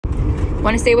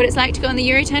Want to see what it's like to go on the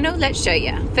Eurotunnel? Let's show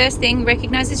you. First thing,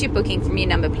 recognises your booking from your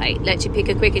number plate. Lets you pick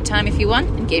a quicker time if you want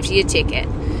and gives you your ticket.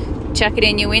 Chuck it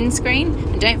in your windscreen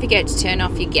and don't forget to turn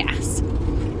off your gas.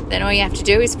 Then all you have to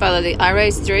do is follow the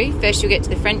arrows through. First you'll get to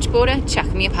the French border, chuck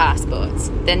them your passports.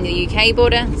 Then the UK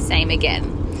border, same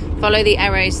again. Follow the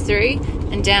arrows through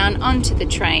and down onto the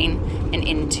train and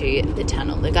into the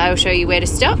tunnel. The guy will show you where to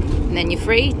stop and then you're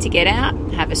free to get out,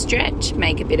 have a stretch,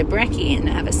 make a bit of brekkie and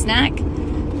have a snack,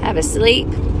 have a sleep.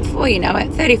 Before you know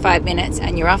it, 35 minutes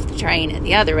and you're off the train at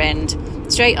the other end,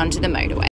 straight onto the motorway.